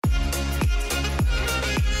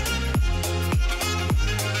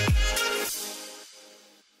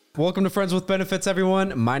Welcome to Friends with Benefits,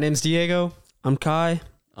 everyone. My name's Diego. I'm Kai.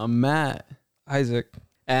 I'm Matt. Isaac.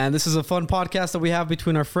 And this is a fun podcast that we have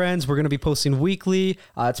between our friends. We're going to be posting weekly.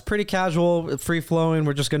 It's pretty casual, free-flowing.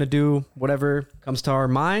 We're just going to do whatever comes to our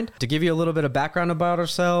mind. To give you a little bit of background about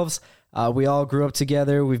ourselves, we all grew up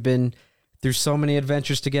together. We've been through so many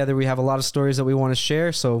adventures together. We have a lot of stories that we want to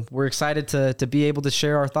share. So we're excited to be able to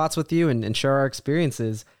share our thoughts with you and share our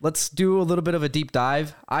experiences. Let's do a little bit of a deep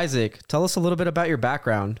dive. Isaac, tell us a little bit about your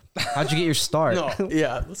background. How'd you get your start?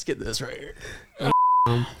 Yeah, let's get this right here.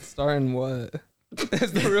 Starting what?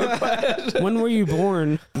 Is the real question. When were you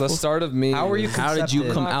born? The start of me. How were you How did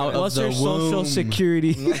you come out of What's the your social womb?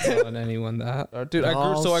 security? I'm not telling anyone that. Dude, I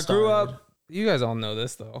grew up. You guys all know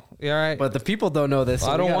this though. Yeah, right. But the people don't know this.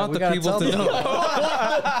 I don't want the people to know.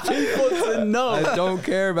 People to know. I don't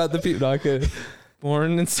care about the people. No, I could.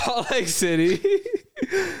 Born in Salt Lake City.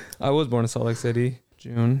 I was born in Salt Lake City,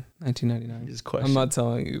 June 1999. Just question. I'm not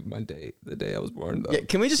telling you my date, the day I was born though. Yeah,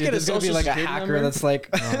 can we just get a There's going to social be like a security hacker number? that's like...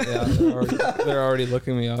 Yeah, they're already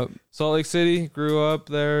looking me up. Salt Lake City, grew up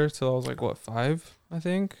there till I was like, what, 5, I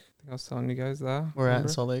think? I was telling you guys that. We're Remember?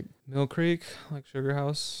 at Salt Lake. Mill Creek, like Sugar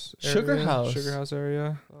House area. Sugar House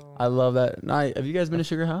area. Oh. I love that. Have you guys been to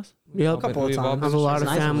Sugar House? Yep. A couple of We've all times. I been have a to lot Sugar of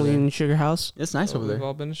nice over family there. in Sugar House. It's nice over We've there.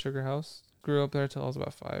 all been to Sugar House. Grew up there till I was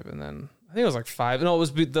about 5, and then I think it was like 5. No, it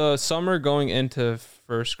was the summer going into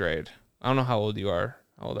first grade. I don't know how old you are.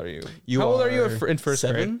 How old are you? How old are you in first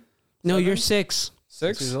grade? 7? No, you're 6.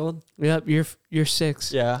 6 years old? Yep, you're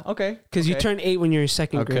 6. Yeah. Okay. Because you turn 8 when you're in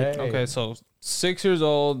second grade. Okay, so 6 years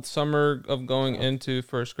old, summer of going into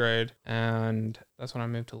first grade, and that's when I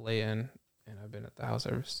moved to Layton, and I've been at the house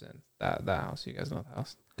ever since. That house, you guys know the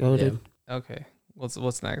house. Goated. Okay, what's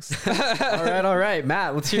next? all right.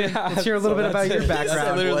 Matt, let's hear a little bit about your background.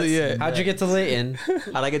 That's literally it. How'd you get to Layton?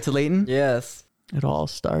 How'd I get to Layton? Yes. It all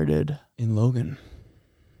started in Logan.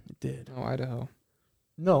 It did. Oh, Idaho.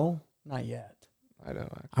 No, not yet. Idaho.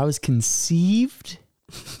 Actually. I was conceived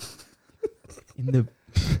in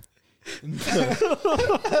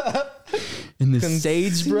the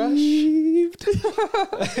sagebrush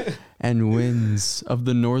and winds of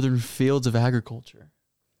the northern fields of agriculture.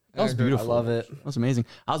 That was beautiful. I love it. That was amazing.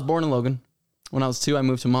 I was born in Logan. When I was 2, I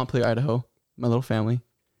moved to Montpelier, Idaho, my little family.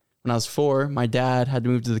 When I was 4, my dad had to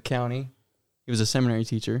move to the county. He was a seminary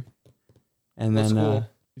teacher. And What then school?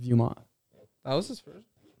 Viewmont. That was his first.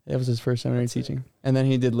 That was his first seminary teaching. And then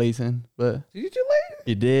he did Layton, but Did you do Layton?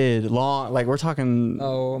 he did long, like we're talking.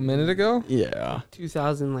 Oh, a minute ago. Yeah.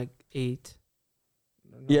 2008.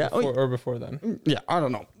 Yeah. Before then. Yeah, I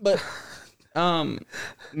don't know. But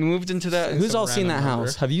moved into that. Saying Who's some all seen that random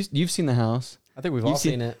house? number. Have you've seen the house? I think we've You've all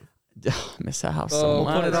seen- seen it. Miss that house Oh, so we'll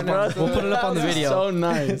much. put it up on- we'll put it up on the That house is video. So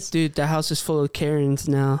nice. Dude, the house is full of Karens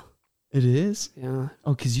now. It is? Yeah,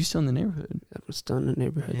 Oh, because you still in the neighborhood. that was done in the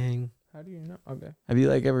neighborhood. Dang. How do you know? Okay. Have you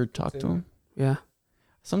like ever talked to Seen him? Yeah.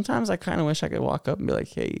 Sometimes I kind of wish I could walk up and be like,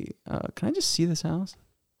 hey, can I just see this house?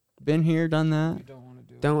 Been here, done that. You don't want to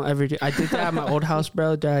do it. Don't ever do. I did that at my old house,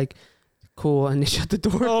 bro. They're like, cool, and they shut the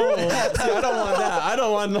door. Oh, see, I don't want that. I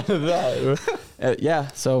don't want none of that. Yeah,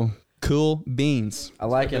 so cool beans. I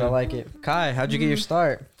like it. Kai, how'd you get your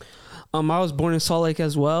start? I was born in Salt Lake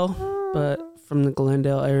as well, but from the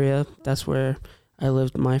Glendale area. That's where I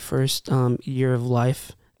lived my first year of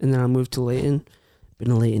life, and then I moved to Layton. Been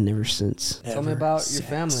in Layton ever since. Tell me about your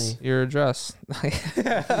family. Your address. My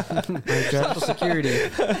address, Social security.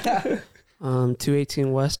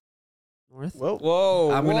 218 West North. Whoa. Whoa.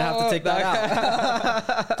 I'm going to have to take that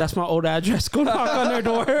out. That's my old address. Go knock on their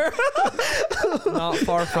door. Not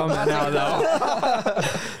far from it now, though.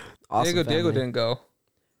 Awesome Diego family. didn't go.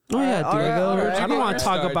 Oh yeah, all right, Diego. all right. I don't want to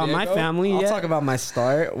talk Start, about my Diego. family I'll yet. talk about my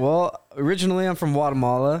start. Well, originally I'm from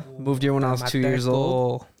Guatemala. Moved here when I was 2 years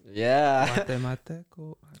old. Yeah.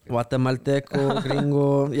 Guatemalteco. Guatemalteco,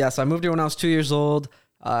 gringo. Yeah, so I moved here when I was 2 years old.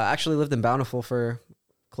 Actually lived in Bountiful for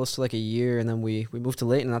close to like a year, and then we moved to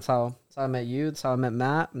Layton. That's how I met you. That's how I met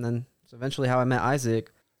Matt, and then it's eventually how I met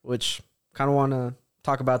Isaac, which kind of want to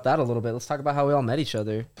talk about that a little bit. Let's talk about how we all met each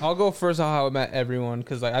other. I'll go first on how I met everyone,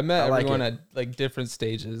 because like I met I like everyone it. at like different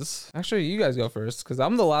stages. Actually, you guys go first, because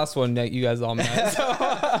I'm the last one that you guys all met. So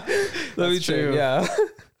let me That's true. think. Yeah.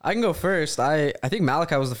 I can go first. I think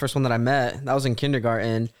Malachi was the first one that I met. That was in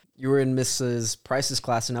kindergarten. You were in Mrs. Price's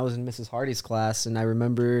class, and I was in Mrs. Hardy's class. And I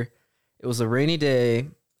remember it was a rainy day,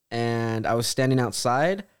 and I was standing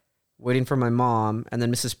outside waiting for my mom. And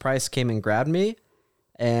then Mrs. Price came and grabbed me,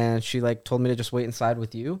 and she like told me to just wait inside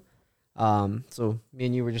with you. So me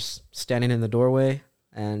and you were just standing in the doorway,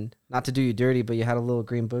 and not to do you dirty, but you had a little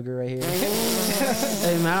green booger right here.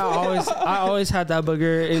 Hey man, I always had that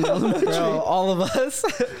booger in elementary. Bro, all of us.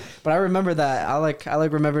 But I remember that. I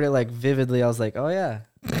remembered it like vividly. I was like, oh yeah,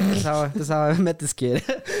 this is how I met this kid.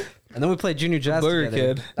 And then we played junior jazz Booger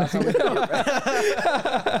together. kid. That's how we met, bro.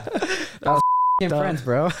 That was friends,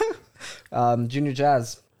 bro. Junior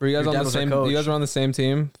jazz. Were you guys Your on dad the was our same? coach. You guys were on the same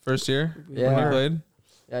team first year Yeah. when you played.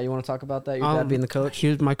 Yeah, you want to talk about that? Your dad being the coach. He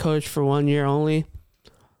was my coach for 1 year only.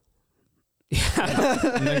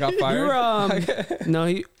 And then got We fired. were,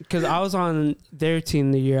 no, because I was on their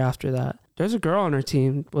team the year after that. There's a girl on our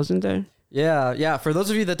team, wasn't there? Yeah. For those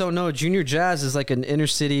of you that don't know, junior jazz is like an inner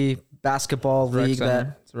city basketball Rec league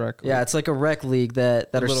center. It's a rec yeah, league. it's like a rec league that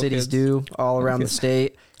our Little cities kids. do all around the kids.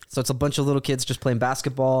 state. So it's a bunch of little kids just playing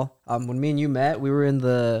basketball. When me and you met, we were in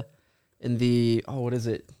the what is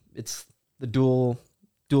it? It's the dual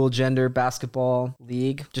gender basketball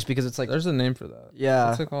league. Just because it's like There's a name for that. yeah,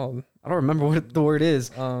 What's it called? I don't remember what the word is.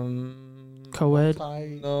 Co-ed.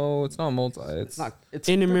 No, it's not multi. It's It's not. It's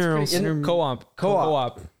Intramurals. it's pretty co-op.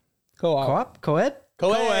 Co-op. Co-op. Co-ed.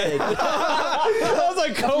 Co-ed. I was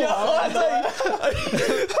like co-op.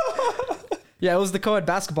 Yeah, it was the co-ed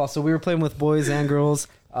basketball. So we were playing with boys and girls.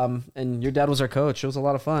 And your dad was our coach. It was a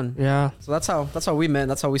lot of fun. Yeah. So that's how we met.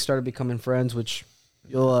 And that's how we started becoming friends. Which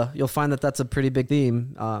you'll find that's a pretty big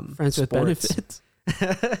theme. Friends with sports. benefits.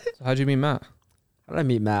 So how'd you meet Matt? How did I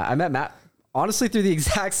meet Matt? I met Matt honestly through the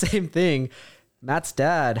exact same thing. Matt's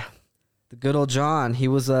dad, the good old John. He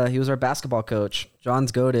was our basketball coach.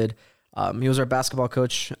 John's goated. He was our basketball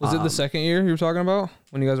coach. Was it the second year you were talking about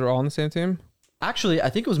when you guys were all on the same team? Actually,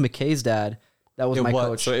 I think it was McKay's dad. That was my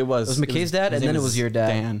coach. So it was. It was McKay's dad, his and then name it was your dad.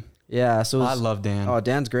 Dan. Yeah. So it was, I love Dan. Oh,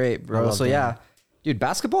 Dan's great, I bro. love So Dan. yeah, dude,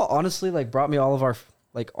 basketball honestly like brought me all of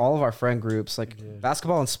our friend groups, like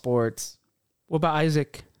basketball and sports. What about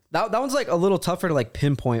Isaac? That one's like a little tougher to like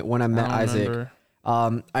pinpoint when I met I don't Isaac.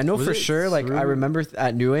 remember. I know Was for it sure. Like I through- remember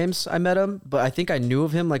at New Ames I met him, but I think I knew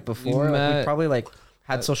of him like before. Like, we met- probably like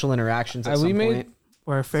had social interactions at we some made- point.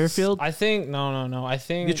 Or Fairfield? I think no. I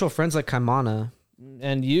think Mutual friends like Kaimana.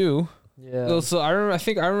 and you. Yeah. Well, so I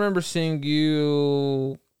think I remember seeing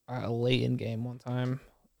you at a Layton game one time.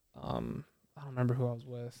 I don't remember who I was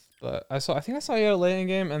with, but I think I saw you at a Layton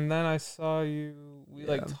game, and then I saw you. We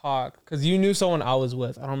like talked because you knew someone I was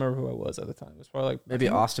with. I don't remember who I was at the time. It was probably like Maybe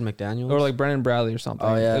Austin McDaniel. or like Brendan Bradley or something.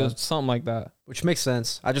 Oh, yeah. It was something like that. Which makes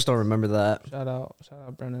sense. I just don't remember that. Shout out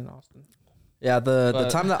Brendan Austin. Yeah, the But-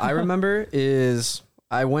 time that I remember is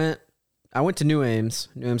I went to New Ames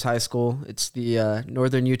High School. It's the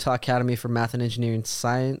Northern Utah Academy for Math and Engineering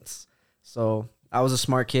Science. So I was a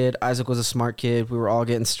smart kid. Isaac was a smart kid. We were all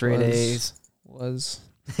getting straight A's.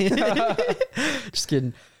 Just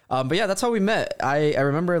kidding. But yeah, that's how we met. I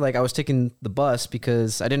remember like I was taking the bus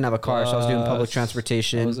because I didn't have a car, so I was doing public That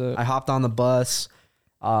transportation. was it. I hopped on the bus,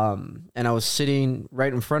 and I was sitting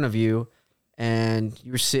right in front of you, and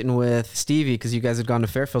you were sitting with Stevie because you guys had gone to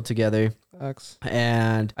Fairfield together. X.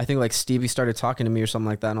 And I think like Stevie started talking to me or something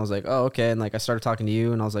like that, and I was like, oh, okay. And like I started talking to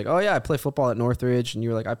you, and I was like, oh yeah, I play football at Northridge, and you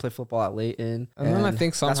were like, I play football at Layton. And then I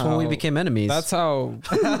think that's when we somehow- became enemies. That's how,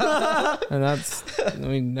 and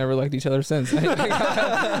we never liked each other since.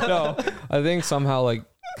 No, I think somehow like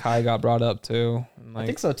Kai got brought up too. And, like, I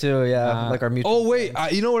think so too. Yeah, like our mutual. Oh wait,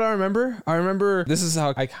 you know what I remember? I remember this is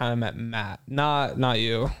how I kind of met Matt, not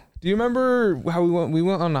you. Do you remember how we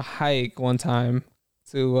went on a hike one time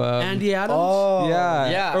to Andy Adams? Oh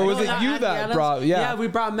yeah. Or was No, it not you Andy that Adams. brought Yeah, we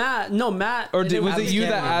brought Matt. No, Matt. or and did, then was we it you that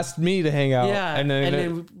Cameron. asked me to hang out? Yeah, and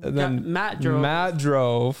then Matt drove. Matt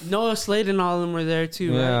drove. Noah Slade and all of them were there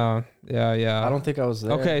too, right? Yeah. I don't think I was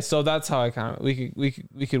there. Okay, so that's how I kind of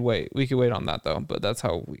we could wait on that though. But that's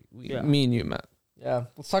how me and you met. Yeah,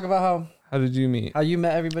 let's talk about How did you meet? how you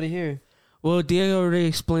met everybody here. Well, Diego already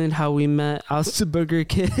explained how we met. I was the burger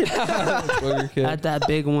kid Burger Kid. at that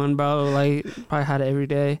big one, bro. Like, probably had it every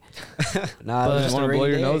day. Nah, But- it was Just just want a to blow rainy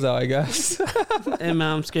your day. nose out, I guess. And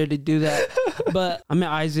man, I'm scared to do that. But I met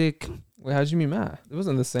Isaac. Wait, how'd you meet Matt? It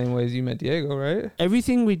wasn't the same way as you met Diego, right?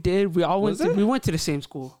 Everything we did, we all went. Was it? We went to the same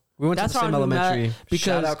school. We went That's to the how same I knew Matt, elementary. because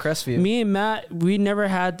Shout out Crestview. Me and Matt, we never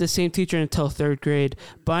had the same teacher until 3rd grade.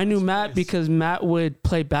 But I knew Matt because Matt would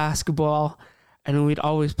play basketball, and then we'd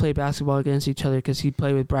always play basketball against each other because he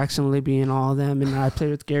played with Braxton Libby and all of them, and I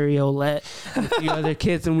played with Gary Olette and a few other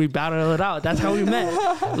kids, and we battled it out. That's how we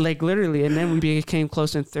met, like literally. And then we became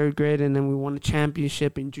close in 3rd grade, and then we won a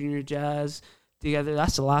championship in junior jazz together.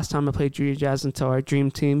 That's the last time I played junior jazz until our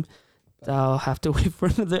dream team. I'll have to wait for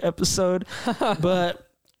another episode, but.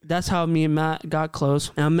 That's how me and Matt got close.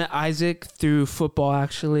 And I met Isaac through football,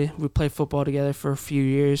 actually. We played football together for a few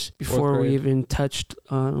years before we grade. even touched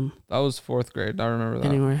That was 4th grade. I remember that.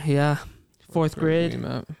 anywhere. Yeah. fourth grade.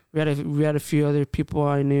 We had a few other people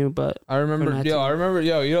I knew, but I remember,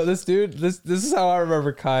 this dude, this is how I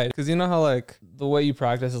remember Kai. Because you know how, like, the way you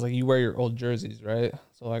practice is, like, you wear your old jerseys, right?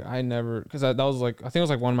 So, like, I never, because that was, like, I think it was,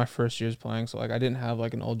 like, one of my first years playing. So, like, I didn't have,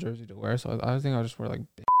 like, an old jersey to wear. So, I think I just wear, like,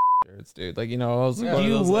 big shirts, dude. Like, you know, I was like,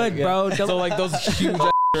 you would, bro. So, like, those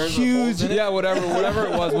huge, yeah,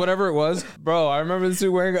 whatever it was, bro. I remember this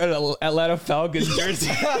dude wearing an Atlanta Falcons jersey.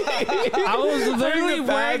 I was literally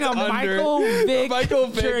wearing a Michael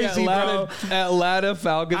Vick jersey, bro. Atlanta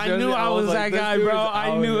Falcons jersey. I knew I was that guy, bro.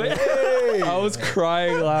 I knew it. I was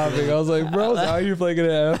crying laughing. I was like, bro, now you're playing an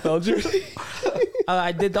NFL jersey.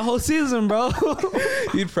 I did the whole season, bro.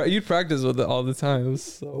 You'd practice with it all the time. It was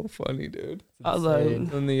so funny, dude. I was like,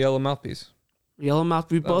 and the yellow mouthpiece. Yellow mouth,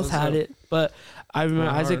 we both had it, but I remember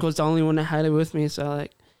Isaac was the only one that had it with me, so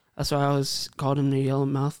like that's why I was called him the yellow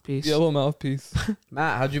mouthpiece. Yellow mouthpiece.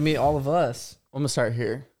 Matt, how'd you meet all of us? I'm gonna start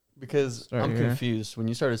here because I'm confused. When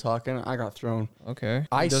you started talking, I got thrown. Okay.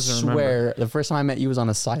 I swear, the first time I met you was on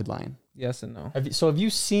a sideline. Yes and no. Have you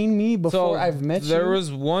seen me before I've met you? There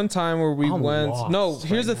was one time where we went. No,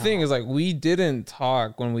 here's the thing: is like we didn't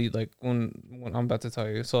talk when we when I'm about to tell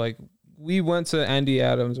you. So like. We went to Andy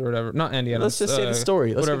Adams or whatever. Not Andy Adams. Let's just say the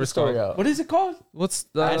story. Let's get the story out. What is it called? What's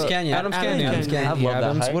the Adams Canyon? Adams Canyon. I love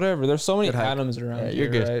Adams, that hike. whatever. There's so many Adams around Yeah, here,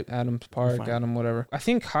 you're good. right? Adams Park, Adam, whatever. I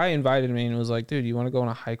think Kai invited me and was like, dude, you want to go on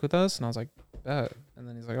a hike with us? And I was like, bet. And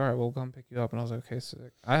then he's like, all right, we'll come pick you up. And I was like, okay,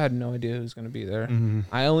 sick. I had no idea who was going to be there. Mm-hmm.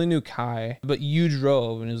 I only knew Kai, but you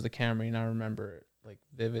drove and it was the Camry and I remember it like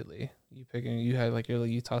vividly. You had like your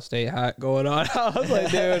little Utah State hat going on. I was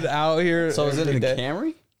like, dude, out here. So is it in the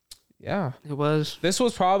Camry? Yeah, it was. This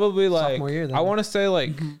was probably like sophomore year, then. I want to say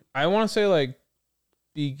like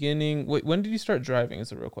beginning. Wait, when did you start driving? Is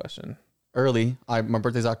the real question. Early. My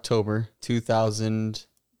birthday's October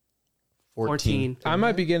 2014. I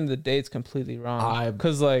might be getting the dates completely wrong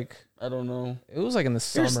because like I don't know. it was like in the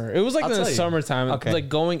summer. It was like in the summertime. Okay. Like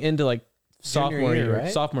going into like sophomore year,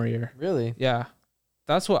 right? Sophomore year. Really? Yeah,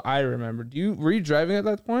 that's what I remember. Were you driving at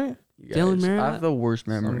that point? Dylan Merritt? I have the worst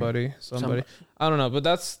memory. Somebody. I don't know, but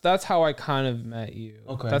that's how I kind of met you.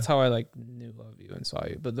 Okay. That's how I like knew of you and saw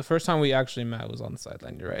you. But the first time we actually met was on the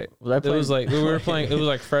sideline. You're right. It was like we were playing. It was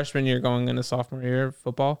like freshman year going into sophomore year of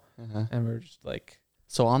football, and we were just like.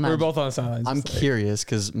 So on that, we were both on the sidelines. I'm curious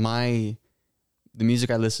because the music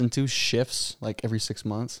I listen to shifts like every 6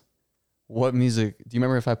 months. What music? Do you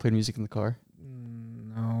remember if I played music in the car?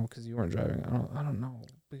 No, because you weren't driving. I don't know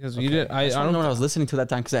because you did. I don't know what I was listening to that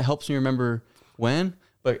time because it helps me remember when.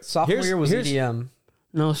 But Sophomore year was EDM.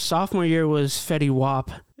 No, sophomore year was Fetty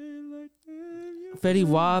Wap. Fetty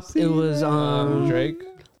Wap. It was Drake.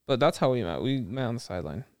 But that's how we met. We met on the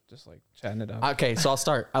sideline, just like chatting it up. Okay, so I'll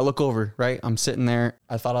start. I look over, right? I'm sitting there.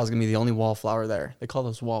 I thought I was gonna be the only wallflower there. They call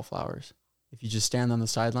those wallflowers. If you just stand on the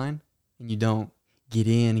sideline and you don't get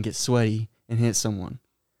in and get sweaty and hit someone.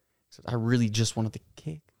 So I really just wanted to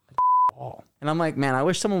kick a ball. And I'm like, man, I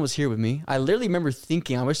wish someone was here with me. I literally remember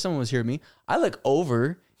thinking, I wish someone was here with me. I look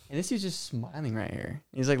over and this dude's just smiling right here.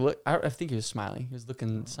 He's like, look, I think he was smiling. He was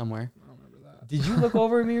looking somewhere. I don't remember that. Did you look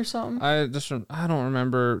over at me or something? I don't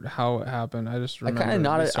remember how it happened. I just remember. I kind of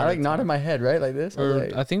nodded. I nodded my head, right? Like this.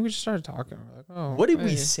 I think we just started talking. We're like, oh. What did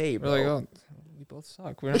we say, bro? We're like, oh, we both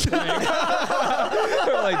suck. We're not playing.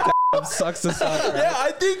 We're like, that sucks to suck. Right? Yeah,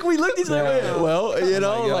 I think we looked at each other. Well, you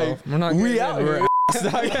know, like we're not out here.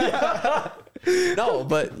 No,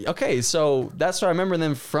 but okay, so that's what I remember.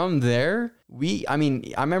 Then from there, I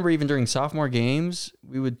remember even during sophomore games,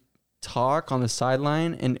 we would talk on the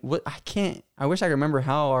sideline, and I wish I could remember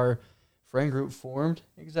how our friend group formed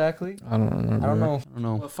exactly. I don't remember. I don't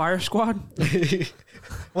know. What, Fire Squad? We'll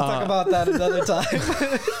talk about that another time.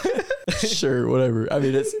 Sure, whatever. I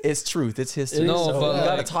mean, it's truth. It's history. No, so but we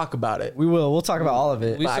gotta talk about it. We will. We'll talk about all of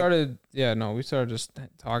it. We started just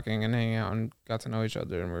talking and hanging out and got to know each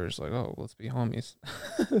other, and we were just like, oh, let's be homies.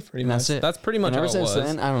 Pretty much. That's it. That's pretty much And how ever it since was.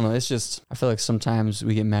 then, I don't know. It's just I feel like sometimes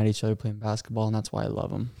we get mad at each other playing basketball, and that's why I love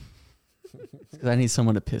them. Because I need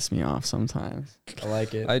someone to piss me off sometimes. I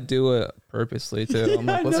like it. I do it purposely too. I'm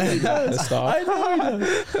like, let's get pissed off.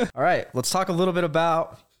 All right, let's talk a little bit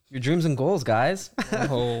about your dreams and goals, guys.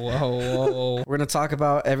 Whoa. We're going to talk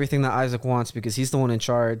about everything that Isaac wants because he's the one in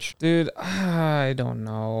charge. Dude, I don't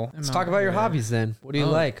know. Let's talk about your hobbies then. What do you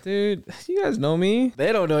like? Dude, you guys know me.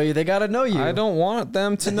 They don't know you. They got to know you. I don't want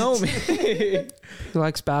them to know me. He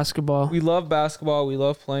likes basketball. We love basketball. We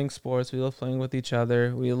love playing sports. We love playing with each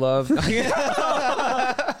other. We love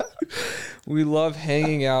we love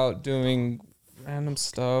hanging out, doing random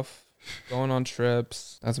stuff. going on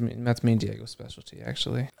trips. That's me and Diego's specialty,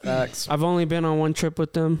 actually. Facts. I've only been on one trip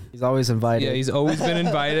with them. He's always invited. Yeah, he's always been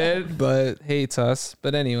invited, but hates us.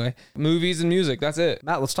 But anyway, movies and music. That's it.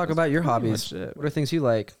 Matt, let's talk about your pretty hobbies. much it. What are things you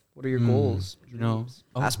like? What are your goals? you know, dreams,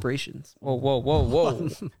 aspirations? Whoa, whoa, whoa, whoa,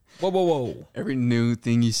 whoa, whoa, whoa. Every new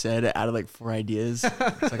thing you said, it added like 4 ideas. So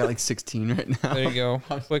I got like 16 right now. There you go.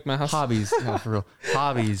 Quick mouse. Hobbies, no, for real.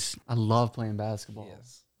 Hobbies. I love playing basketball.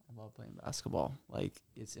 Yes. I love playing basketball. Like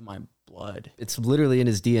it's in my blood. It's literally in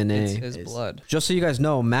his DNA. It's his It's- blood. Just so you guys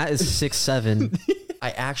know, Matt is 6'7".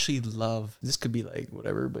 I actually love. This could be like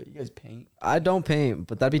whatever, but you guys paint. I don't paint,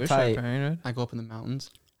 but that'd be Wish I tight. painted. I go up in the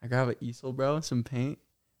mountains. I grab an easel, bro, and some paint.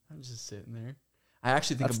 I'm just sitting there. I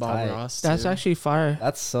actually think That's of Bob tight. Ross. That's too. actually fire.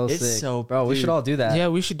 That's so It's sick. so- bro, we should dude. all do that. Yeah,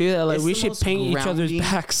 we should do that. Like It's we the should most paint each other's grounding-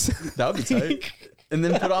 backs. That would be tight. And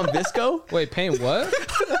then put on Visco. Wait, paint what?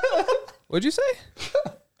 What'd you say?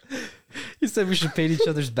 He said we should paint each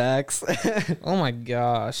other's backs. Oh my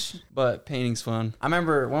gosh. But painting's fun. I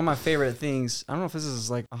remember one of my favorite things. I don't know if this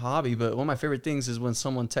is like a hobby, but one of my favorite things is when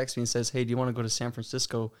someone texts me and says, "Hey, do you want to go to San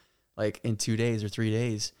Francisco, like in 2 days or 3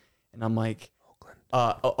 days?" And I'm like,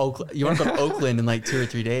 Oakland. You want to go to Oakland in like 2 or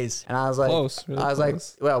 3 days? And I was like, Close, really I was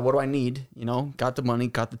close. like, well, what do I need? You know, got the money,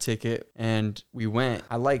 got the ticket, and we went.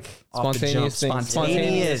 I like off the jump,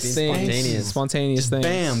 Spontaneous things. Spontaneous Just things.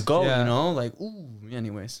 bam, go. Yeah. You know, like ooh.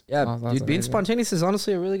 Anyways, Yeah, Oh, that's dude, being amazing. spontaneous is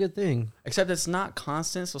honestly a really good thing. except it's not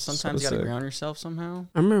constant, so sometimes So you gotta sick. ground yourself somehow.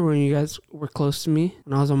 I remember when you guys were close to me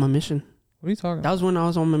when I was on my mission. What are you talking That about? was when I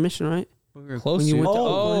was on my mission, right? We were Close when to you you. went to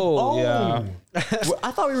Oh, yeah. Well,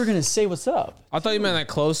 I thought we were gonna say what's up. I thought you meant like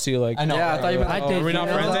close to you. Like, I know. Yeah, I thought you meant- I did, Are we not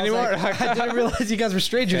yeah. friends I was anymore? like, I didn't realize you guys were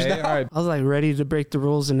strangers Okay, now. all right. I was like ready to break the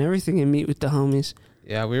rules and everything and meet with the homies.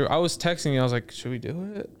 Yeah, I was texting you. I was like, should we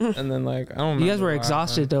do it? And then like, I don't remember. You guys were what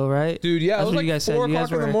exhausted happened. though, right? Dude, yeah, That's it was what like you guys said. 4 You guys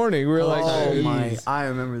o'clock in the were- morning. We were like, Oh dude. my! I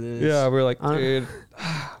remember this. Yeah, we were like, Uh, dude.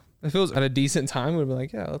 If it was at a decent time, we'd be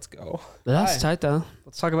like, yeah, let's go. But that's Hi. tight though.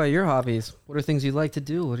 Let's talk about your hobbies. What are things you'd like to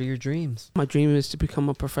do? What are your dreams? My dream is to become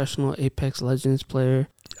a professional Apex Legends player.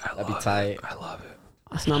 That'd be tight. I love it.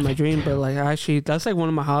 It's not my dream, but like that's like one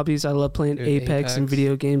of my hobbies. I love playing Dude, Apex and Apex.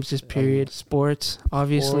 video games. Just period. Sports,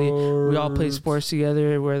 obviously. We all played sports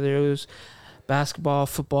together, whether it was basketball,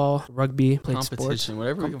 football, rugby. Played sports. Competition,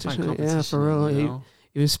 whatever we can find Competition, yeah, competition. for real. You know?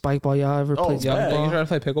 Even spike ball. Y'all ever played Yeah, spike you ball? trying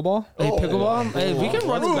to play pickleball? Hey, pickleball. Hey, we can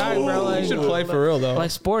run it back, bro. You Like, should play for real though.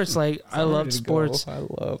 like sports. Like I I'm love ready to sports. go. I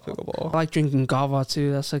love I pickleball. like drinking gava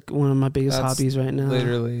too. That's like one of my biggest That's hobbies right now.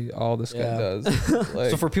 Literally all this guy Yeah. does. Like,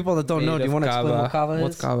 So for people that don't know, do you want to explain what kava is?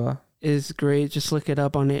 What's kava? It's great. Just look it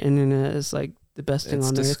up on the internet. It's like the best thing It's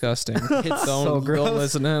on earth. disgusting. It's so gross. Don't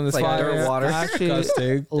listen to him. It's It's like fire. dirt water. I actually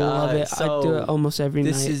Disgusting. love it. I do it So, almost every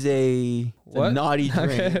This night. is a What? naughty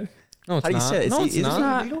drink. No, it's How do you not. say it? No, Is it's it- is it It's not.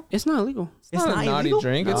 not. illegal? It's not illegal. It's not a naughty illegal?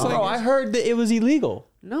 drink. It's No, like I heard that it was illegal.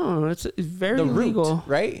 No, it's very The root, legal.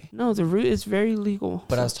 right? No, the root is very legal.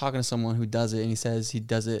 But I was talking to someone who does it, and he says he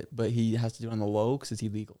does it, but he has to do it on the low because it's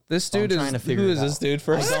illegal. This So I'm dude trying to is. figure Who it is this out. dude?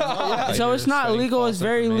 First, So it's not illegal. It's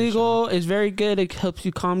very legal. It's very good. It helps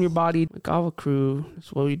you calm your body. Like Gava Crew.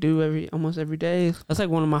 That's what we do almost every day. That's like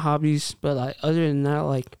one of my hobbies. But like other than that,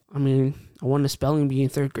 like I mean, I won a spelling bee in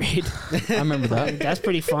 3rd grade. I remember that. That's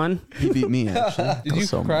pretty fun. He beat me, actually. Did you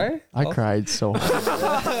So cry? I cried so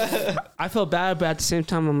hard. I felt bad, but at the same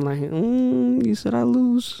time, I'm like, you said I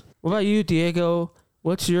lose. What about you, Diego?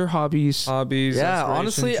 What's your hobbies? Hobbies. Yeah, aspiration,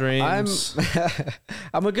 honestly, dreams.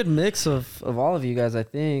 I'm a good mix of all of you guys. I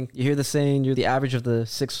think you hear the saying you're the average of the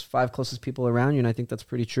 5 closest people around you, and I think that's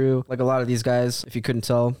pretty true. Like a lot of these guys, if you couldn't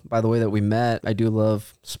tell by the way that we met, I do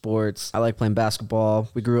love sports. I like playing basketball.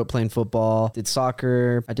 We grew up playing football, did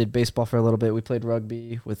soccer. I did baseball for a little bit. We played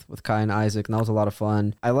rugby with Kai and Isaac, and that was a lot of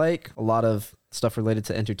fun. I like a lot of stuff related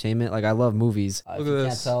to entertainment. Like I love movies. Look if at you can't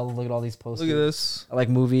this. tell, look at all these posters. Look at this. I like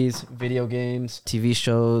movies, video games, TV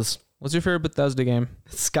shows. What's your favorite Bethesda game?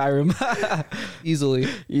 Skyrim. Easily.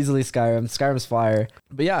 Easily Skyrim. Skyrim's fire.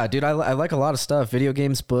 But yeah, dude, I like a lot of stuff. Video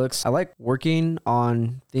games, books. I like working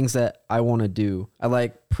on things that I want to do. I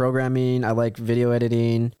like programming. I like video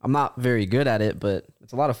editing. I'm not very good at it, but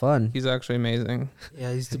it's a lot of fun. He's actually amazing.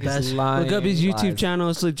 Yeah, he's the He's best. lying. Look up his YouTube Live. channel.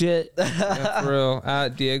 It's legit. Yeah, for real.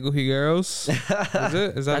 At Diego Higueros. Is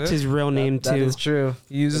it? Is that That's it? his real name That too. is true.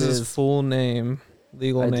 He uses It his is. full name,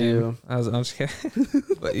 legal I name. do. I'm just kidding.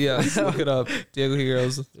 But yeah, look it up. Diego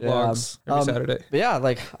Higueros Yeah. vlogs every Saturday. But yeah,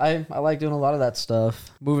 like I like doing a lot of that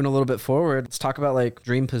stuff. Moving a little bit forward, let's talk about like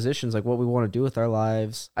dream positions, like what we want to do with our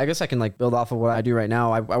lives. I guess I can like build off of what I do right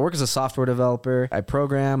now. I work as a software developer. I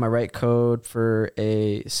program, I write code for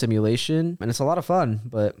a simulation, and it's a lot of fun,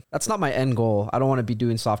 but that's not my end goal. I don't want to be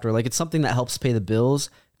doing software. Like it's something that helps pay the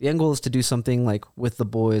bills. the end goal is to do something like with the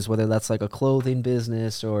boys, whether that's like a clothing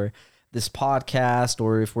business or this podcast,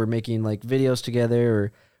 or if we're making like videos together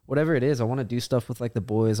or whatever it is. I want to do stuff with like the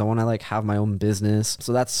boys. I want to like have my own business.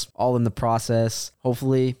 So that's all in the process.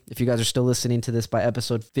 Hopefully, if you guys are still listening to this by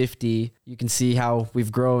episode 50, you can see how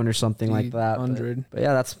we've grown or something like that. 100. But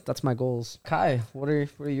yeah, that's my goals. Kai, what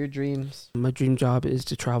are your dreams? My dream job is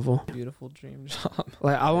to travel. Beautiful dream job.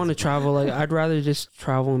 Like, I want to travel. Like, I'd rather just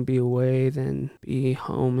travel and be away than be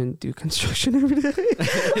home and do construction every day.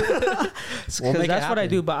 We'll make it that's what I happen.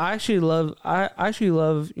 do. But I actually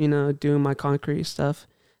love, doing my concrete stuff.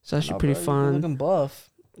 So that's actually pretty You're fun. looking buff.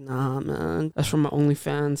 Nah, man. That's from my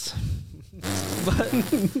OnlyFans.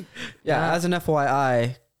 But Yeah, as an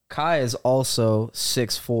FYI, Kai is also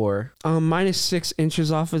 6'4". mine is 6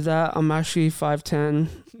 inches off of that. I'm actually 5'10",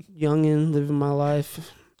 youngin', living my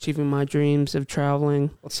life, achieving my dreams of traveling.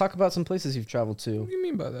 Let's talk about some places you've traveled to. What do you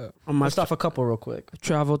mean by that? Let's off a couple real quick. I've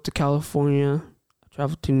traveled to California. I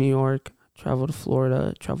traveled to New York. I traveled to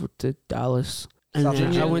Florida. I traveled to Dallas. And South then I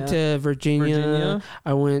Virginia. went to Virginia.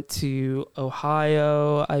 I went to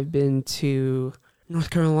Ohio. I've been to North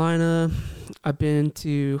Carolina. I've been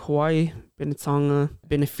to Hawaii. Been to Tonga.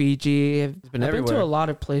 Been to Fiji. I've been been everywhere. to a lot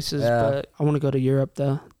of places, Yeah. but I want to go to Europe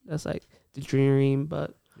though. That's like the dream.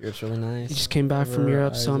 But Europe's really nice. he just came back from Whatever,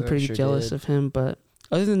 Europe, so I'm Isaac pretty sure jealous did. of him. But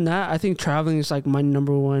other than that, I think traveling is like my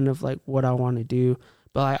number one of like what I want to do.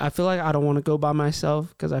 But I feel like I don't want to go by myself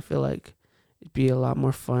because I feel like it'd be a lot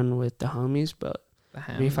more fun with the homies. But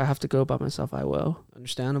I mean, if I have to go by myself, I will.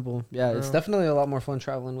 Understandable. Yeah, it's Bro. definitely a lot more fun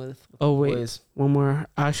traveling with Oh wait, boys. one more.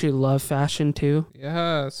 I actually love fashion too.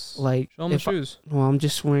 Yes. Like, Show 'em the if I- shoes. well, I'm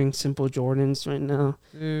just wearing simple Jordans right now,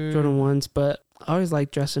 Dude. Jordan 1s. But I always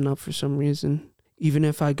like dressing up for some reason. Even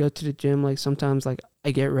if I go to the gym, like sometimes like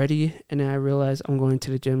I get ready and then I realize I'm going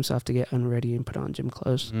to the gym, so I have to get unready and put on gym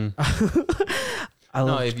clothes. I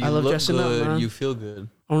love, if you I love look dressing good, up, man. you feel good.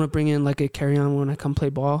 I want to bring in like a carry-on when I come play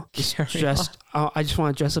ball. I just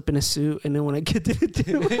want to dress up in a suit, and then when I get to the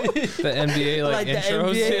gym, The NBA Like the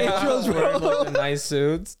intros. NBA intros, Wearing, bro. like, the nice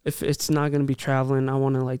suits. if it's not gonna be traveling, I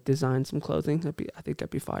want to like design some clothing. I think that'd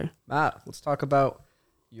be fire. Matt, let's talk about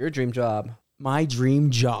your dream job. My dream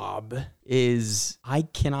job is, I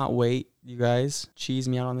cannot wait, you guys. Cheese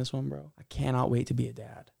me out on this one, bro. I cannot wait to be a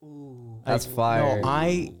dad. That's fire.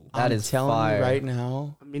 No, That I'm is telling fire. you right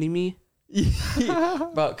now. A mini me.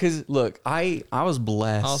 Bro, because look, I was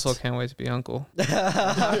blessed. I also can't wait to be uncle.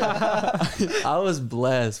 I was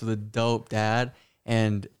blessed with a dope dad.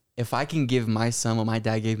 And if I can give my son what my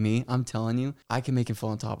dad gave me, I'm telling you, I can make him feel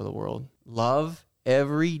on top of the world. Love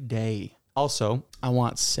every day. Also, I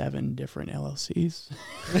want 7 different LLCs.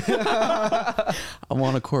 I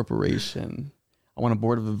want a corporation. I want a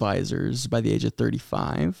board of advisors by the age of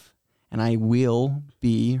 35. And I will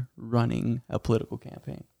be running a political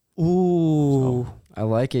campaign. Ooh. I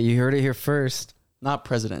like it. You heard it here first. Not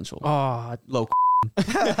presidential. Oh, Local.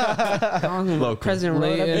 President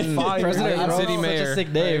Rowe, that'd be Leighton- fire. President Leighton Rowe, City such a Mayor. sick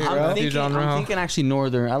name, There you bro. go. I'm Dude, John thinking, Rowe. I'm thinking actually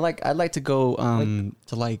northern. I'd like to go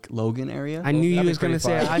to like Logan area. I knew you That'd was be gonna pretty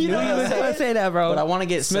say. fire. I knew you was gonna say that, bro. but I want to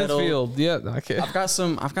get settled. Smithfield. Yeah. Okay. I've got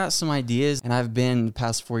some ideas, and I've been the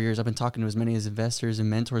past 4 years. I've been talking to as many as investors and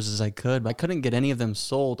mentors as I could, but I couldn't get any of them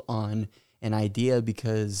sold on an idea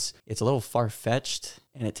because it's a little far fetched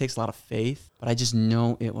and it takes a lot of faith. But I just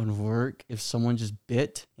know it would work if someone just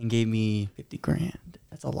bit and gave me 50 grand.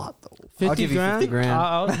 That's a lot though. 50 I'll give you grand. 50 grand.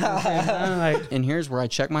 I was gonna say, man, like, And here's where I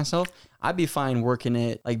check myself. I'd be fine working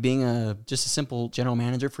it, like being just a simple general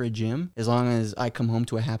manager for a gym, as long as I come home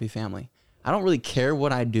to a happy family. I don't really care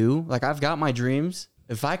what I do. Like, I've got my dreams.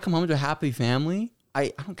 If I come home to a happy family,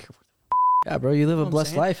 I don't care. Yeah, bro, you live know a what I'm blessed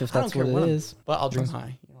saying? life if I don't that's care what what it I'm- is. But I'll dream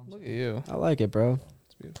high. Look at you. I like it, bro.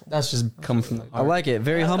 It's beautiful. That's just coming from the I heart. like it.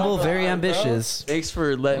 Very humble, very ambitious. Thanks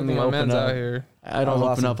for letting me My open man's up. out here. I don't That was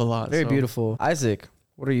open awesome. up a lot. Very so. beautiful. Isaac,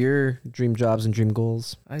 what are your dream jobs and dream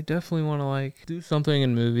goals? I definitely want to like do something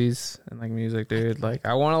in movies and like music, dude. Like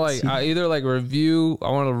I want to like I either like review. I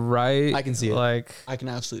want to write. I can see it. Like, I can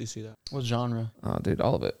absolutely see that. What genre? oh, dude,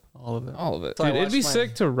 all of it, All of it. all of it. So I Dude, it'd be watched my-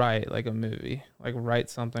 sick to write like a movie, like write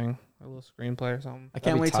something, a little screenplay or something. I That'd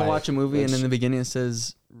can't be wait tight. to watch a movie, and That's- in the beginning it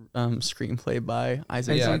says screenplay by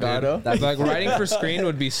Isaac Yeah, Zagato. dude. That'd be Like writing for screen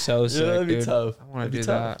would be so sick, that'd be dude. tough. I want to That'd be do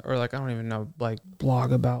tough. that, or like I don't even know, like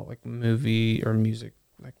blog about like movie or music,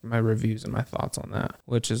 like my reviews and my thoughts on that,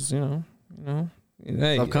 which is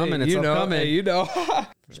hey, upcoming, it's you know, upcoming. hey, you know.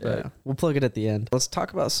 Yeah. We'll plug it at the end. Let's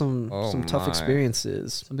talk about some Oh tough my.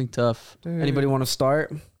 experiences. Something tough. Dude, Anybody want to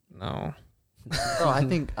start? No, Bro, I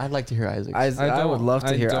think I'd like to hear Isaac. I would love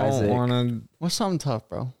to hear I Isaac. don't want to, What's something tough,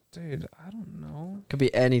 bro? dude. I don't know. Could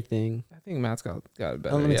be anything. I think Matt's got it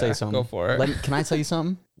better. Let me tell you Yeah, something. Go for it. Can I tell you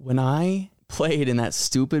something? when I played in that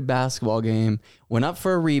stupid basketball game, went up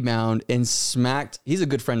for a rebound and smacked. He's a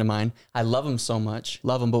good friend of mine. I love him so much.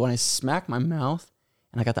 Love him. But when I smacked my mouth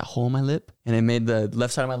and I got that hole in my lip and it made the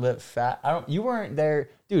left side of my lip fat. You weren't there.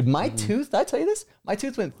 Dude, my tooth, did I tell you this? My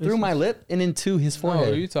tooth went through my lip and into his forehead.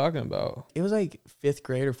 What are you talking about? It was like 5th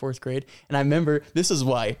grade or 4th grade. And I remember, this is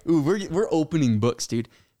why. Ooh, we're opening books, dude.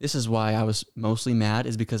 This is why I was mostly mad,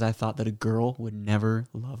 is because I thought that a girl would never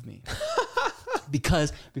love me.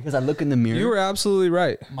 because I look in the mirror. You were absolutely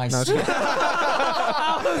right. My No,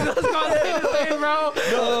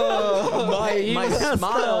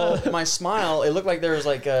 smile, it looked like there was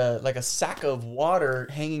like a sack of water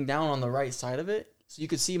hanging down on the right side of it. So you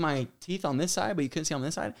could see my teeth on this side, but you couldn't see on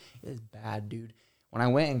this side. It is bad, dude. When I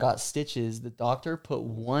went and got stitches, the doctor put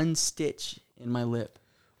 1 stitch in my lip.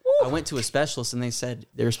 I went to a specialist and they said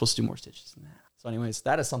they were supposed to do more stitches than that. So anyways,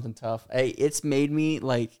 that is something tough. Hey, it's made me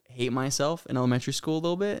like hate myself in elementary school a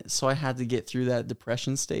little bit. So I had to get through that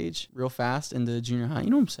depression stage real fast into junior high. You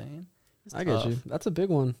know what I'm saying? It's I tough. get you. That's a big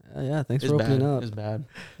one. Yeah, thanks It's for bad. opening up. It's bad.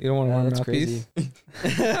 You don't want to Yeah, learn that's mouthpiece?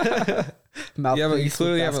 Mouthpiece Yeah, but you with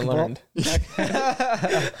clearly haven't basketball. learned.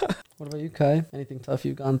 What about you, Kai? Anything tough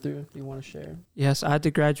you've gone through you want to share? Yes, I had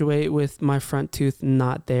to graduate with my front tooth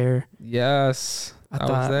not there. Yes. I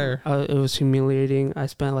was there. It was humiliating. I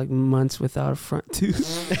spent like months without a front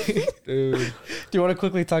tooth. Dude. Do you want to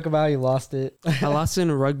quickly talk about how you lost it? I lost it in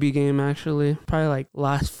a rugby game, actually. Probably like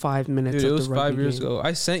last 5 minutes Dude, it of was the rugby 5 years game. ago.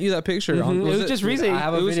 I sent you that picture. Mhm. It was just recently. I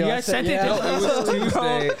have a It was, video you I guys sent- sent yeah. it. No, it was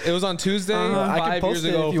Tuesday. It was on Tuesday. I can 5 post years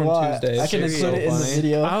it ago if you from want. Tuesday. I can It's include so it in the funny.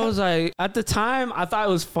 video. I was like, at the time, I thought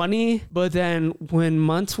it was funny, but then when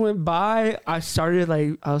months went by, I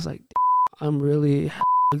was like, I'm really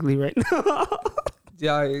ugly right now.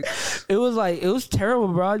 Yeah. It was terrible,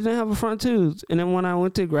 bro. I didn't have a front tooth. And then when I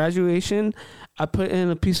went to graduation, I put in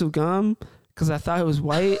a piece of gum because I thought it was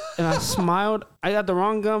white, and I smiled. I got the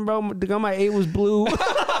wrong gum, bro. The gum I ate was blue.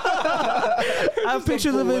 I have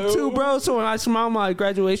pictures of it too, bro. So when I smile my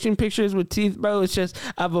graduation pictures with teeth, bro, it's just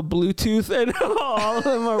I have a blue tooth and all of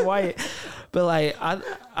them are white. But like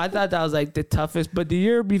I thought that was like the toughest. But the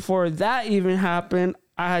year before that even happened,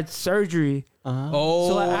 I had surgery. Oh.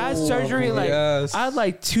 So like, I had surgery like yes. I had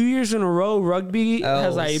like 2 years in a row. Rugby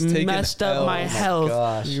has like Taking messed up my L's. health.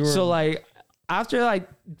 Gosh. So like after like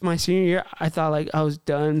my senior year, I thought like I was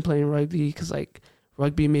done playing rugby because like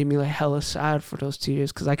rugby made me like hella sad for those 2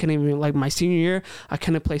 years because I couldn't even like my senior year I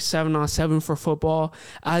couldn't play 7-on-7 for football.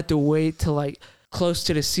 I had to wait till like close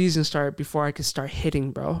to the season start before I could start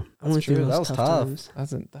hitting, bro. I went through true. those That was tough.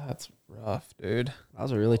 times. That's rough, dude. That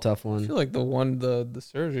was a really tough I one. feel like the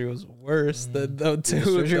surgery was worse than the The two,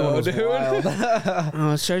 surgery though, was dude.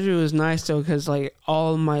 wild. Surgery was nice though because like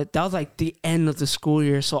that was like the end of the school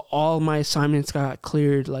year, so all my assignments got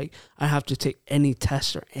cleared. Like I have to take any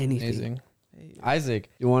test or anything. Amazing. Isaac,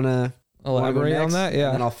 you want to Elaborate on that? Yeah.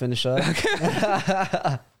 And then I'll finish up.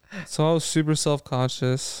 So I was super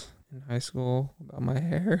self-conscious in high school about my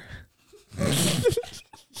hair.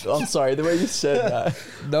 I'm sorry, the way you said that.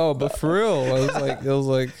 No, but for real, it was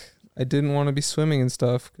like I didn't want to be swimming and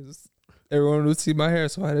stuff because everyone would see my hair,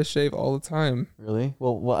 so I had to shave all the time. Really?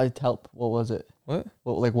 Well, what was it? What?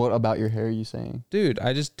 What about your hair are you saying? Dude,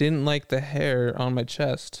 I just didn't like the hair on my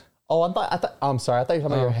chest. Oh, I'm sorry. I thought you were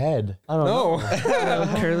talking about your head. I don't know.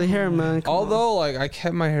 No. Curly hair, man. Come on. Although, like, I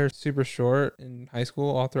kept my hair super short in high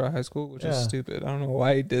school, all throughout high school, which is Yeah. stupid. I don't know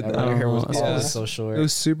why I did that. Your hair was Yeah. always so short. It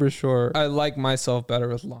was super short. I like myself better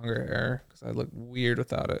with longer hair because I look weird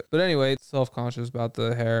without it. But anyway, self-conscious about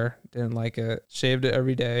the hair. Didn't like it. Shaved it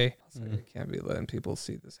every day. I was like, I can't be letting people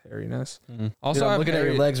see this hairiness. Also, Dude, I I'm have looking at your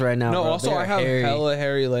hairy- legs right now. No, bro. also They are I have hairy. hella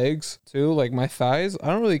hairy legs too. Like my thighs, I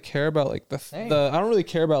don't really care about like the I don't really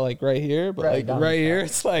care about like right here, but Right like down right the here,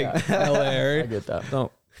 it's like hella I hairy. get that.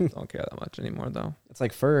 Don't care that much anymore though. It's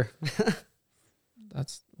like fur.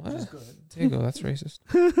 That's what? There you go. That's racist.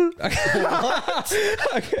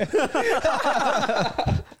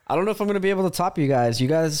 I don't know if I'm gonna be able to top you guys. You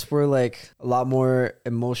guys were like a lot more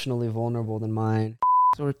emotionally vulnerable than mine.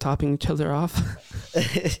 So we're topping each other off.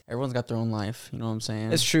 Everyone's got their own life. You know what I'm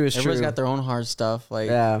saying? It's true. It's Everybody's true. got their own hard stuff. Like,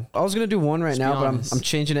 Yeah, I was gonna do one right Just now, be but honest. I'm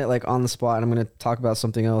changing it like on the spot, and I'm gonna talk about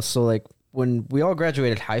something else. So like when we all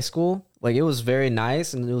graduated high school, like it was very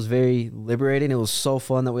nice and it was very liberating. It was so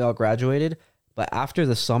fun that we all graduated. But after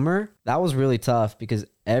the summer, that was really tough because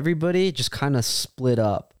everybody just kind of split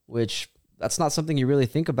up, which that's not something you really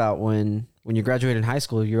think about when you graduate in high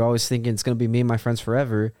school. You're always thinking it's gonna be me and my friends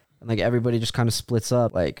forever. and like everybody just kind of splits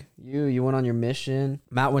up. Like you went on your mission.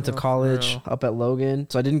 Matt went to college up at Logan,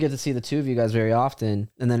 so I didn't get to see the two of you guys very often.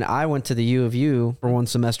 And then I went to the U of U for one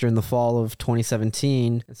semester in the fall of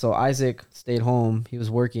 2017. And so Isaac stayed home. He was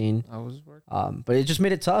working. I was working. But it just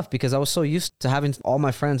made it tough because I was so used to having all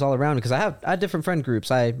my friends all around, because I had different friend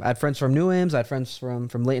groups. I had friends from New Ames, I had friends from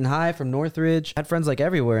Layton High, from Northridge. I had friends like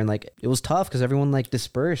everywhere, and like it was tough because everyone like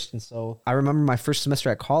dispersed. And so I remember my first semester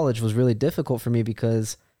at college was really difficult for me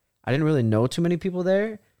because I didn't really know too many people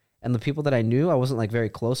there, and the people that I knew I wasn't like very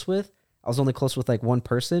close with. I was only close with like one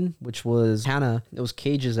person, which was Hannah. It was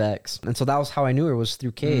Cage's ex, and so that was how I knew her, was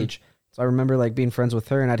through Cage. So I remember like being friends with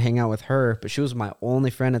her, and I'd hang out with her, but she was my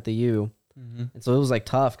only friend at the U. And so it was like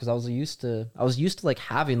tough because I was used to like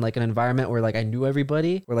having like an environment where like I knew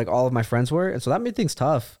everybody, where like all of my friends were, and so that made things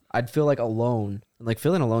tough. I'd feel like alone, and like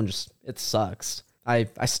feeling alone just, it sucks. I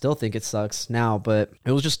still think it sucks now, but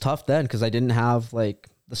it was just tough then because I didn't have like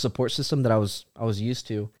the support system that I was used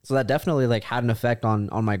to. So that definitely like had an effect on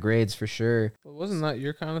my grades for sure. But wasn't that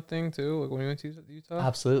your kind of thing too? Like when you went to Utah?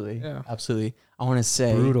 Absolutely. Yeah. Absolutely. I want to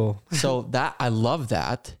say Brutal. So that, I love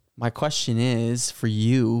that. My question is for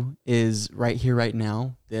you is right here, right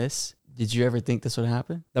now, did you ever think this would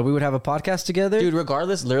happen? That we would have a podcast together? Dude,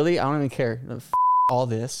 regardless, literally, I don't even care. All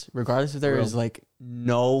this, regardless if there is like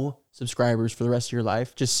no subscribers for the rest of your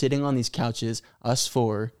life, just sitting on these couches, us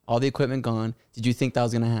four, all the equipment gone, did you think that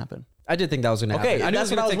was going to happen? I did think that was going to happen. Okay, I knew it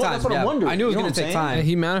was going to take time. That's what I'm wondering. I knew it was You know going to what I'm take saying? time.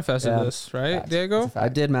 He manifested Yeah. this, right, Fact. Diego? It's a fact. I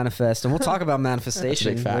did manifest, and we'll talk about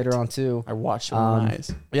manifestation Big fact. later on too. I watched it with my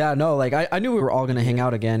eyes. Yeah, no, like I knew we were all going to hang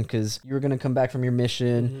out again because you were going to come back from your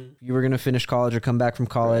mission. You were going to finish college or come back from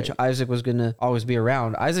college. Right. Isaac was going to always be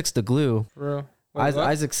around. Isaac's the glue. For real.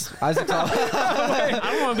 Isaac's all, I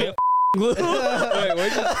don't want to be a glue.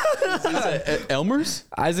 Wait, Elmer's?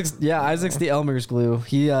 Isaac's the Elmer's glue.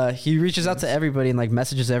 He reaches out to everybody and like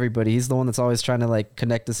messages everybody. He's the one that's always trying to like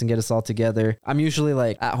connect us and get us all together. I'm usually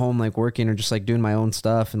like at home like working or just like doing my own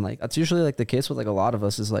stuff, and like that's usually like the case with like a lot of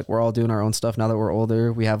us, is like we're all doing our own stuff now that we're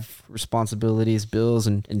older. We have responsibilities, bills,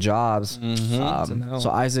 and jobs. So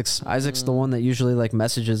Isaac's the one that usually like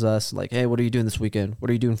messages us like, hey, what are you doing this weekend? What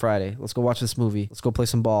are you doing Friday? Let's go watch this movie. Let's go play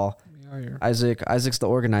some ball. Isaac's the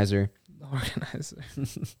organizer.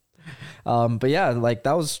 But yeah, like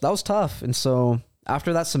that was tough. And so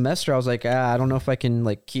after that semester, I was like, I don't know if I can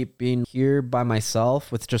like keep being here by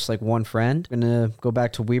myself with just like one friend. I'm gonna go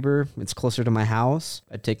back to Weber. It's closer to my house.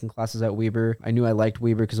 I'd taken classes at Weber. I knew I liked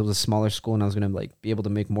Weber because it was a smaller school and I was gonna like be able to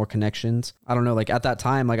make more connections. I don't know, like at that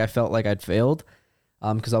time, like I felt like I'd failed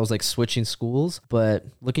because I was like switching schools. But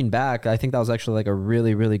looking back, I think that was actually like a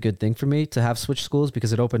really, really good thing for me to have switched schools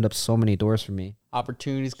because it opened up so many doors for me.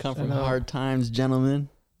 Opportunities come from hard times, gentlemen.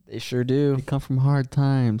 They sure do. They come from hard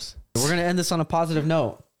times. We're going to end this on a positive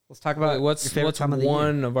note. Let's talk about what's your favorite time of the year.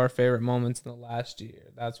 One of our favorite moments in the last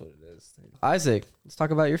year. That's what it is. Isaac, let's talk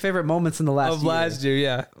about your favorite moments in the last year. Last year,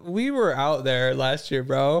 yeah. We were out there last year,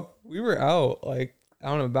 bro. We were out like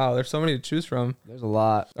out and about. There's so many to choose from. There's a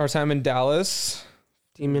lot. Our time in Dallas.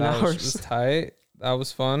 Demon That hours. was tight. That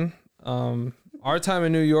was fun. Our time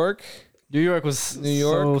in New York. New York was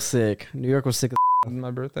so sick. New York was sick.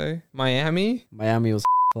 My birthday. Miami. Miami was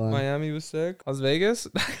fun. Miami was sick. Las Vegas.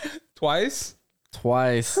 Twice.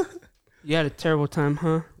 You had a terrible time,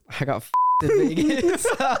 huh? I got in Vegas.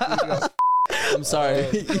 I'm sorry.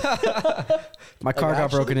 My car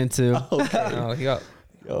got broken into. Okay. No, he got.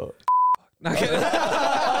 Yo. Not kidding.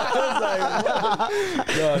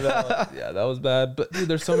 Yeah, that was bad. But dude,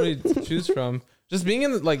 there's so many to choose from. Just being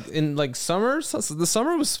in summer. So the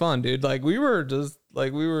summer was fun, dude. Like we were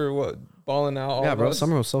balling out. All Yeah, of bro. us.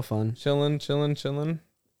 Summer was so fun. Chilling.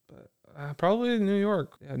 But probably New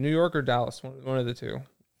York. Yeah, New York or Dallas. One of the two.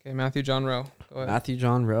 Okay, Matthew John Rowe. Go ahead. Matthew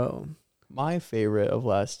John Rowe. My favorite of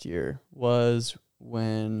last year was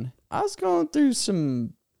when I was going through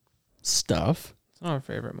some stuff. It's not our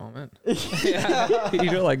favorite moment. Yeah.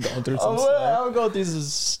 You're like going through some I stuff. would go through some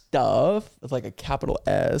stuff with like a capital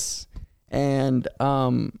S. And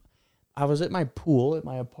I was at my pool at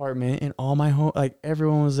my apartment, and all my home, like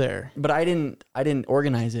everyone was there. But I didn't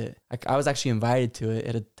organize it. I was actually invited to it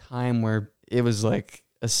at a time where it was like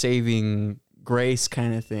a saving grace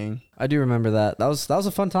kind of thing. I do remember that. That was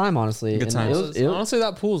a fun time, honestly. Good And time. Honestly,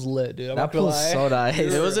 that pool's lit, dude. I'm that not gonna pool's lie. so nice.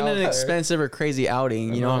 It wasn't out an there. expensive or crazy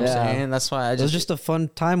outing, you know what I'm Yeah. saying? That's why It was just a fun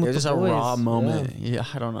time it with was the just a boys. raw moment. Yeah,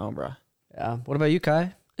 I don't know, bro. Yeah. What about you,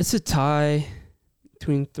 Kai? It's a tie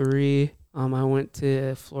between three. I went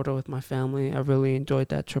to Florida with my family. I really enjoyed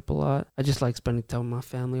that trip a lot. I just like spending time with my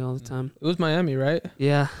family all the time. It was Miami, right?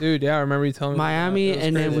 Yeah. Dude, yeah, I remember you telling me. Miami, that. It was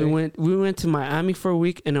and then crazy. we went to Miami for a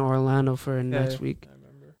week and Orlando for the next week. I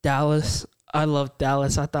remember. Dallas, I love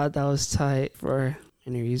Dallas. I thought that was tight for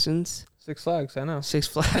many reasons. Six Flags, I know. Six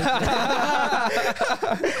Flags.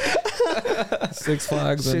 Six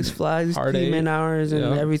Flags. Six Flags, Heartache. Demon Hours, and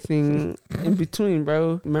everything in between,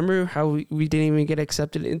 bro. Remember how we didn't even get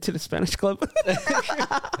accepted into the Spanish club?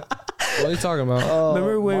 What are you talking about?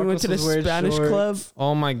 Remember when we went to the Spanish club?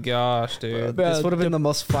 Oh my gosh, dude. Bro, This would have been the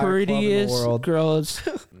most fire club in the Prettiest world. girls.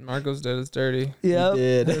 Marcos did. It's dirty. Yep.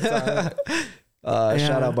 Did. It's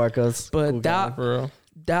Shout out Marcos. But Cool that guy. for real.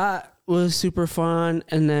 that was super fun.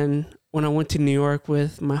 And then when I went to New York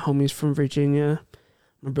with my homies from Virginia,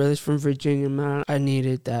 my brothers from Virginia, man, I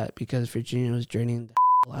needed that because Virginia was draining the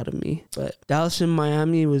hell out of me. But Dallas and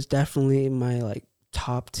Miami was definitely my like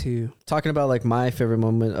top two. Talking about like my favorite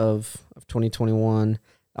moment of 2021.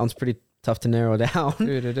 That one's pretty tough to narrow down.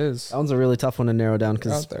 Dude, it is. That one's a really tough one to narrow down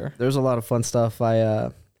because Out there. there's a lot of fun stuff.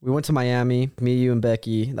 We went to Miami, me, you, and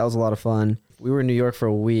Becky. That was a lot of fun. We were in New York for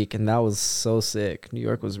a week, and that was so sick. New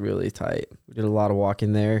York was really tight. We did a lot of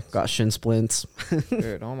walking there. Got shin splints.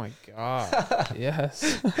 Dude, oh my god.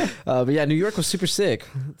 Yes. But yeah, New York was super sick.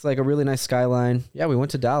 It's like a really nice skyline. Yeah, we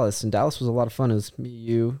went to Dallas, and Dallas was a lot of fun. It was me,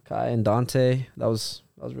 you, Kai, and Dante. That was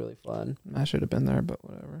really fun. I should have been there, but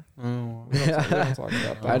whatever. Oh, We don't talk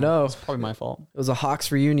about that. I know. it's probably my fault. It was a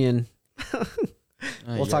Hawks reunion.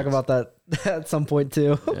 We'll talk about that at some point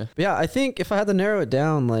too. Yeah. But yeah, I think if I had to narrow it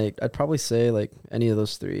down, like I'd probably say like any of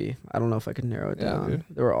those three. I don't know if I could narrow it Yeah, down. dude.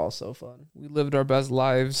 They were all so fun. We lived our best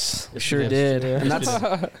lives. We sure Yes. did. Yeah. And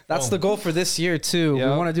that's the goal for this year too.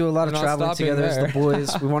 Yep. We want to do a lot of We're not traveling stopping together as the there.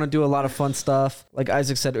 boys. We want to do a lot of fun stuff. Like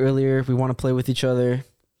Isaac said earlier, we want to play with each other.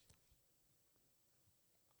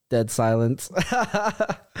 Dead silence.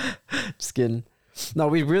 Just kidding. No,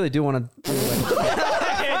 we really do want to do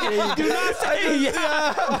like Do not say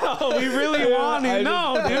yeah. No, we really want it.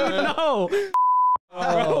 No, dude, no.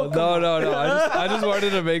 Oh, no. I just wanted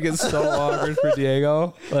to make it so awkward for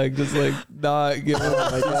Diego. Like, just like not give him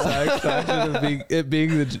like the satisfaction of being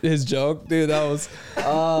his joke. Dude, that was,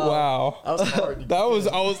 wow. That was hard. That was,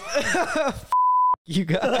 I was, you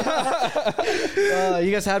guys.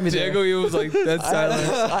 You guys had me there. Diego, he was like, that's silence.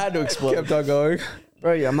 I had to explode. Kept on going.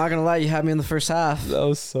 Bro, yeah, I'm not gonna lie, you had me in the first half. That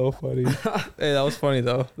was so funny. Hey, that was funny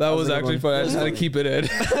though. That was a good actually one. funny. I just had to keep it in.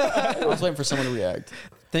 I was waiting for someone to react.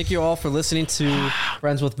 Thank you all for listening to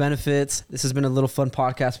Friends with Benefits. This has been a little fun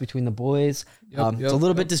podcast between the boys. It's a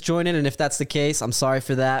little bit disjointed, and if that's the case, I'm sorry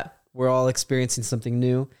for that. We're all experiencing something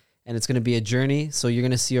new, and it's gonna be a journey. So you're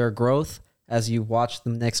gonna see our growth as you watch the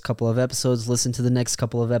next couple of episodes, listen to the next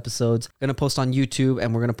couple of episodes. We're going to post on YouTube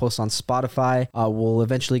and we're going to post on Spotify. We'll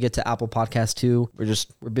eventually get to Apple Podcasts too.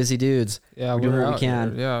 We're busy dudes. Yeah, We're doing what we out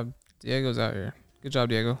can. here. Yeah, Diego's out here. Good job,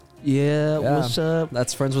 Diego. Yeah, Yeah. what's up?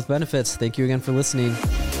 That's Friends with Benefits. Thank you again for listening.